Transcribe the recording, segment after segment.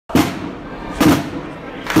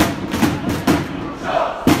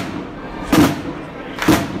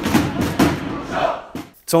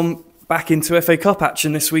Tom, back into FA Cup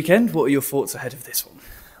action this weekend. What are your thoughts ahead of this one?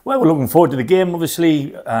 Well, we're looking forward to the game,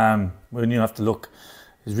 obviously. We only have to look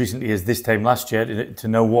as recently as this time last year to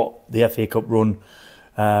know what the FA Cup run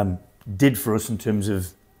did for us in terms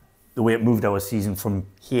of the way it moved our season from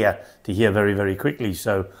here to here very, very quickly.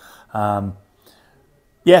 So,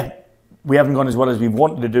 yeah, we haven't gone as well as we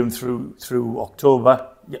wanted to do through October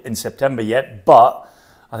in September yet, but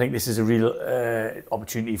I think this is a real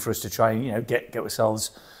opportunity for us to try and get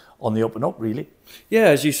ourselves on the up and up, really. Yeah,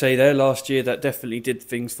 as you say there, last year that definitely did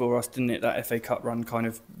things for us, didn't it? That FA Cup run kind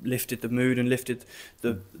of lifted the mood and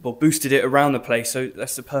boosted it around the place. So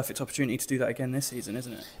that's the perfect opportunity to do that again this season,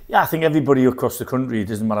 isn't it? Yeah, I think everybody across the country, it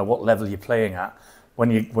doesn't matter what level you're playing at,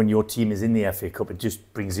 when your team is in the FA Cup, it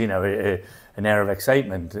just brings an air of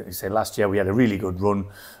excitement. You say last year we had a really good run.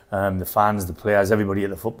 The fans, the players, everybody at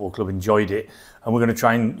the football club enjoyed it, and we're going to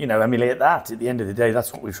try and emulate that. At the end of the day,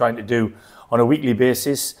 that's what we're trying to do on a weekly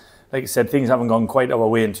basis. Like I said, things haven't gone quite our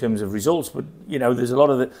way in terms of results, but there's a lot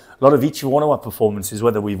of each one of our performances,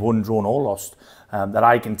 whether we've won, drawn, or lost, that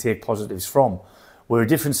I can take positives from. We're a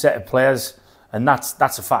different set of players, and that's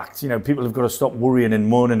a fact. People have got to stop worrying and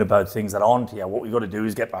moaning about things that aren't here. What we've got to do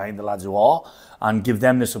is get behind the lads who are and give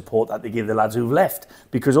them the support that they give the lads who've left.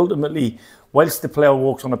 Because ultimately, whilst the player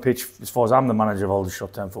walks on a pitch, as far as I'm the manager of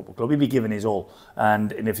Aldershot Town Football Club, he'll be giving his all.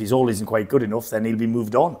 And if his all isn't quite good enough, then he'll be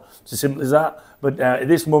moved on. It's as simple as that. But at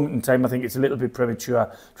this moment in time, I think it's a little bit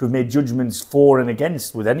premature to have made judgments for and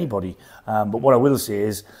against with anybody. But what I will say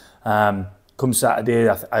is, come Saturday,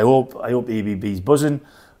 I hope the ABB's buzzing.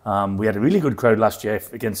 We had a really good crowd last year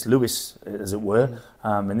against Lewis, as it were.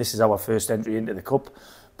 And this is our first entry into the Cup.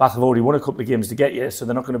 Bath have already won a couple of games to get here, so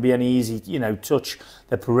they're not going to be any easy, touch.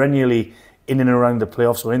 They're perennially in and around the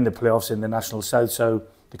playoffs or in the playoffs in the National South, so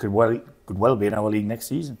they could well be in our league next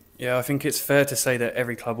season. Yeah, I think it's fair to say that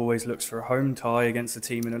every club always looks for a home tie against a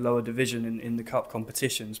team in a lower division in the cup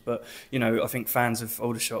competitions. But, I think fans of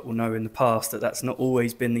Aldershot will know in the past that that's not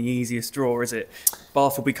always been the easiest draw, is it?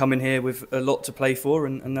 Bath will be coming here with a lot to play for,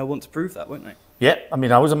 and they'll want to prove that, won't they? Yeah,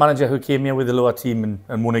 I was a manager who came here with a lower team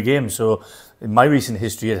and won a game. So in my recent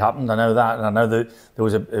history, it happened. I know that, and I know that there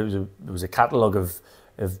was a catalogue of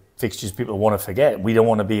fixtures people want to forget. We don't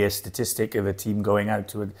want to be a statistic of a team going out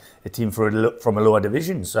to a team from a lower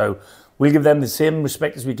division. So we'll give them the same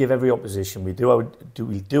respect as we give every opposition. We do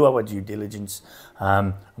our due diligence,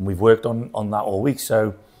 and we've worked on that all week.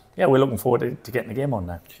 So yeah, we're looking forward to getting the game on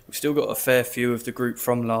now. We've still got a fair few of the group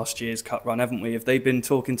from last year's cup run, haven't we? Have they been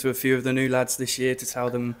talking to a few of the new lads this year to tell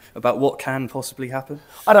them about what can possibly happen?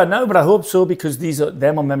 I don't know, but I hope so, because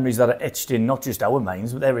they're memories that are etched in not just our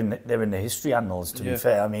minds, but they're in the history annals. To be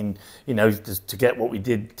fair, to get what we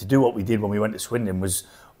did, to do what we did when we went to Swindon was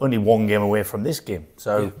only one game away from this game.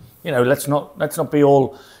 So let's not be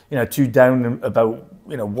all too down about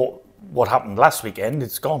what happened last weekend.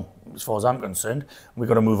 It's gone, as far as I'm concerned. We've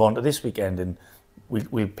got to move on to this weekend, and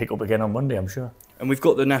we'll pick up again on Monday, I'm sure. And we've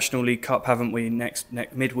got the National League Cup, haven't we,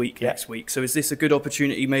 midweek next week. So is this a good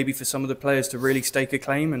opportunity maybe for some of the players to really stake a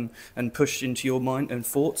claim and push into your mind and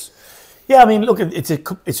thoughts? Yeah, look,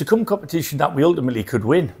 it's a competition that we ultimately could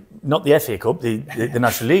win, not the FA Cup, the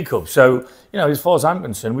National League Cup. So, as far as I'm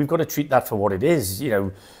concerned, we've got to treat that for what it is.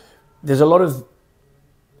 There's a lot of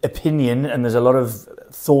opinion and there's a lot of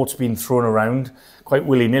thoughts being thrown around quite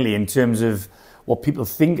willy-nilly in terms of what people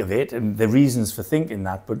think of it and the reasons for thinking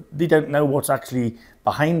that, but they don't know what's actually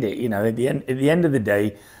behind it. At the end of the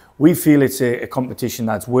day, we feel it's a competition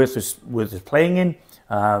that's worth us playing in.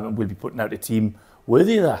 We'll be putting out a team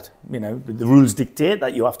worthy of that. The rules dictate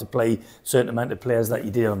that you have to play a certain amount of players that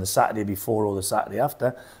you did on the Saturday before or the Saturday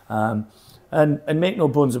after, and make no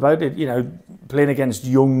bones about it. Playing against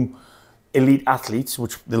young elite athletes,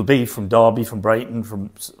 which they'll be from Derby, from Brighton, from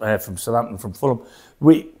Southampton, from Fulham.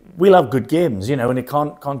 We'll have good games, and it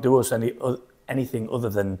can't do us anything other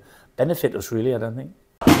than benefit us, really, I don't think.